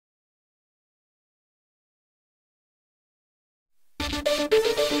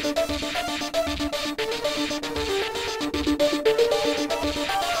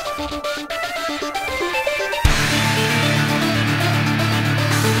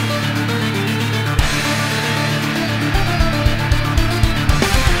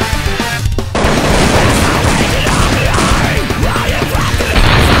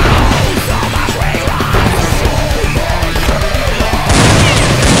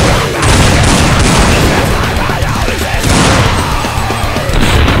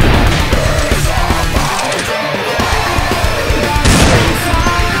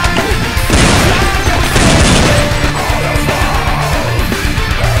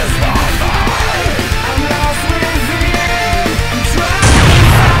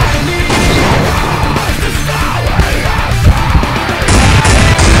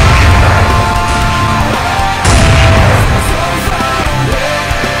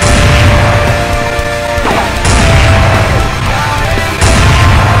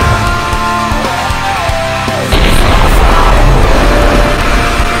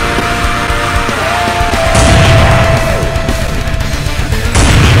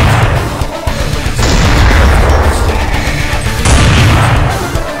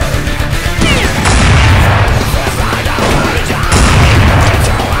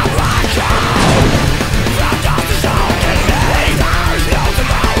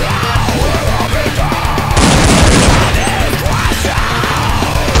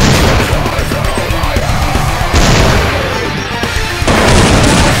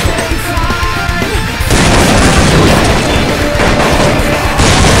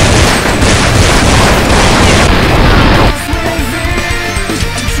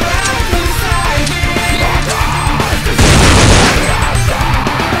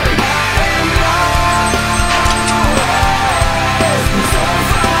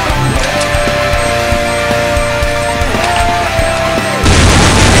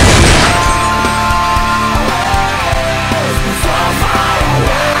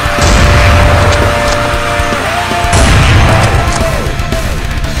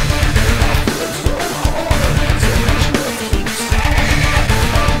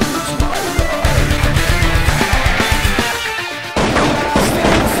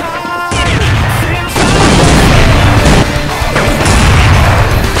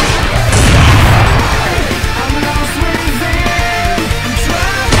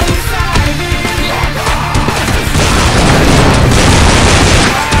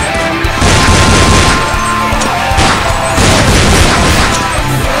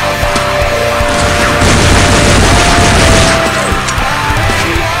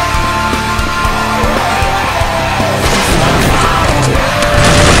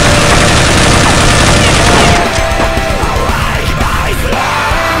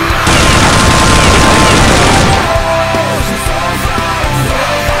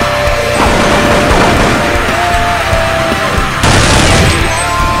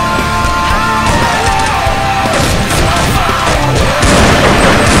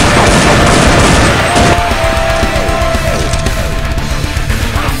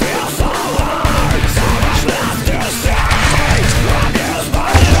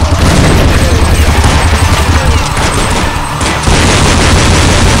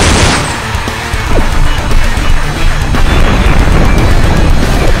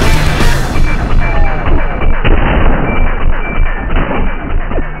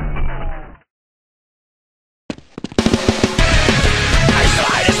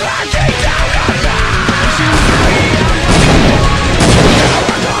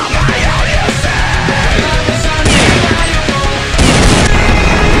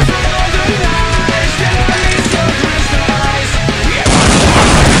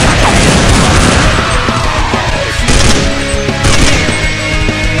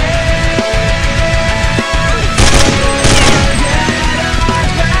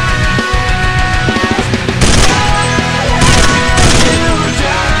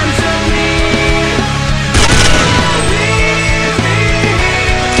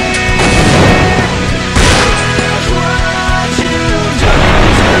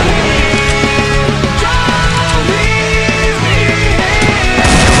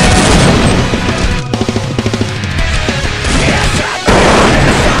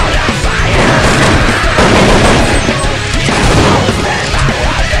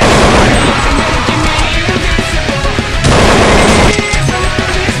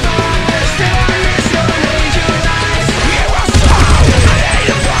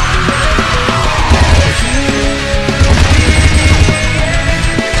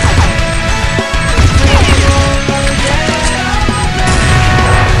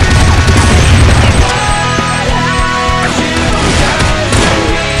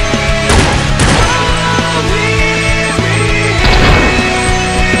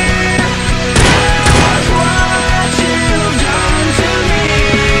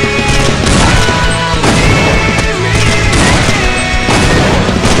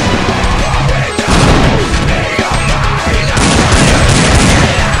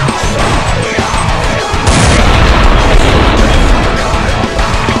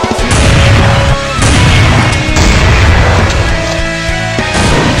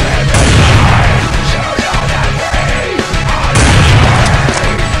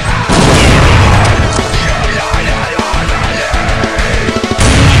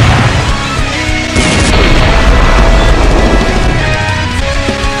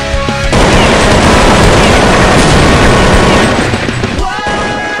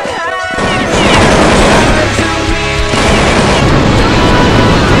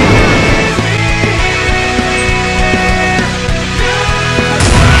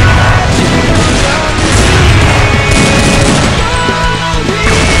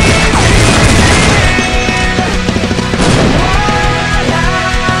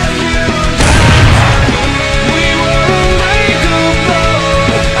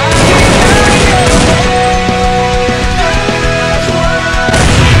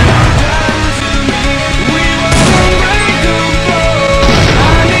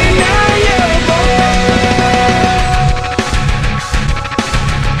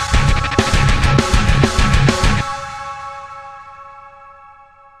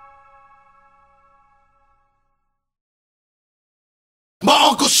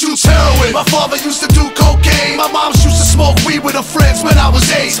uncle shoots heroin. My father used to do cocaine. My mom used to smoke weed with her friends when I was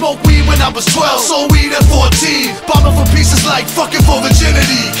 8. Smoked weed when I was 12, sold weed at 14. Bombing for pieces like fucking for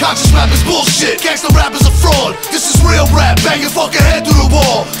virginity. Conscious rap is bullshit, gangsta rap is a fraud. This is real rap, bang your fucking head through the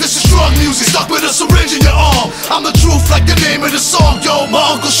wall. This is drug music, stuck with a syringe in your arm. I'm the truth like the name of the song, yo. My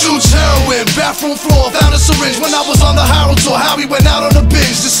uncle shoots heroin, bathroom floor, found a syringe. When I was on the Harold tour, Howie went out on a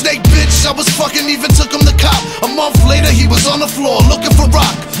binge. The snake bitch I was fucking even took him to cop. A month later he was on the floor looking for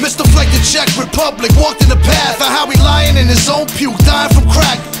rock. Mr. Fleck the Czech Republic walked in the path. Found Howie lying in his own puke, dying from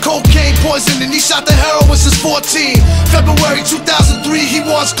crack. Cocaine poison and he shot the heroin since 14. February 2003 he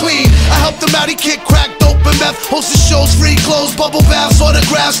wants clean. I helped him out, he kicked crack, dope and meth. Hosted shows, free clothes, bubble baths,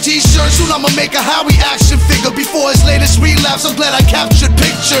 autographs, t-shirts. Soon I'ma make a Howie action figure before his latest relapse. I'm glad I captured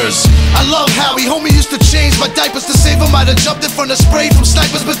pictures. I love Howie, homie used to change my diapers to save him. I'd have jumped in front of spray from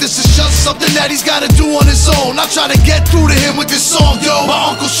snipers, but this is just something that he's gotta do on his own. I try to get through to him with this song, yo.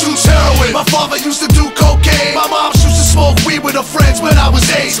 My uncle shoots heroin. My father used to do cocaine. My mom used to smoke weed with her friends when I was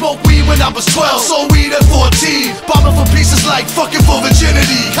 8. Smoked weed when I was 12, sold weed at 14. Bombing for pieces like fucking for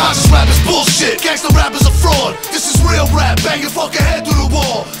virginity. Conscious rap is bullshit, gangsta rap is a fraud. This is real rap, bang your fucking head through the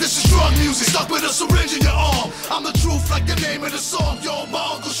wall. This is drug music, stuck with a syringe in your arm. I'm the truth like the name of the song, yo. My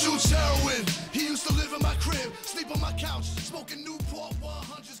uncle shoots heroin. He used to live in my crib, sleep on my couch, smoking new